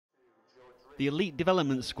The elite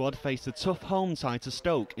development squad faced a tough home tie to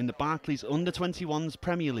Stoke in the Barclays Under-21s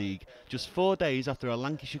Premier League just 4 days after a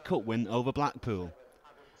Lancashire Cup win over Blackpool.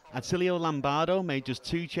 Attilio Lombardo made just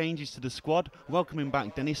 2 changes to the squad, welcoming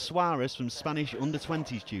back Denis Suarez from Spanish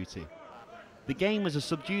Under-20s duty. The game was a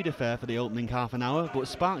subdued affair for the opening half an hour, but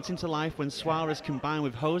sparked into life when Suarez combined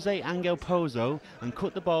with Angel Pozo and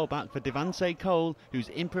cut the ball back for Denis Cole,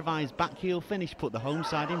 whose improvised backheel finish put the home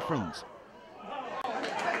side in front.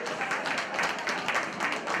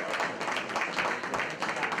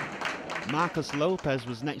 Marcos Lopez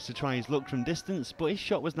was next to try his luck from distance, but his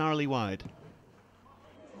shot was narrowly wide.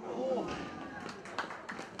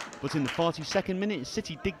 But in the 42nd minute,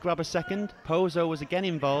 City did grab a second. Pozo was again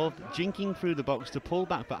involved, jinking through the box to pull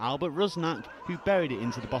back for Rusnak, who buried it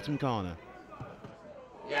into the bottom corner.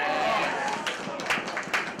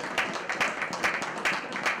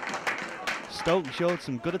 Stoke showed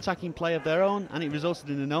some good attacking play of their own, and it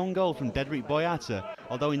resulted in an own goal from Dedrick Boyata,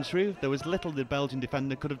 although in truth there was little the Belgian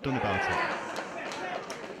defender could have done about it.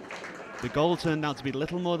 The goal turned out to be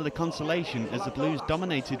little more than a consolation as the Blues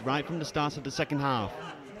dominated right from the start of the second half.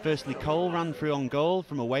 Firstly, Cole ran through on goal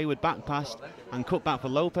from a wayward back pass and cut back for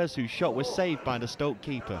Lopez, whose shot was saved by the Stoke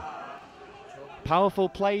keeper. Powerful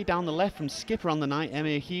play down the left from skipper on the night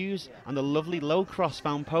Emyr Huws, and the lovely low cross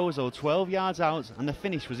found Pozo 12 yards out, and the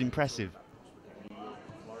finish was impressive.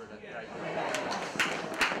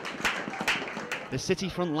 The City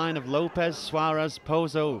front line of Lopez, Suarez,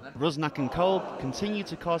 Pozo, Rusnak and Cole continued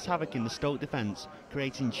to cause havoc in the Stoke defence,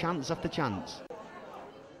 creating chance after chance.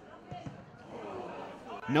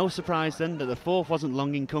 No surprise then that the fourth wasn't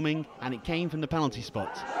long in coming, and it came from the penalty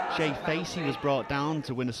spot. Shea Facey was brought down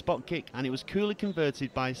to win a spot kick, and it was coolly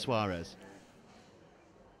converted by Suarez.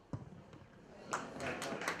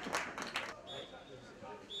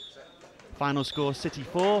 Final score City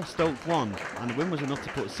 4, Stoke 1, and the win was enough to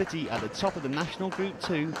put City at the top of the National Group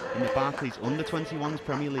 2 in the Barclays Under-21s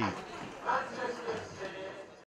Premier League.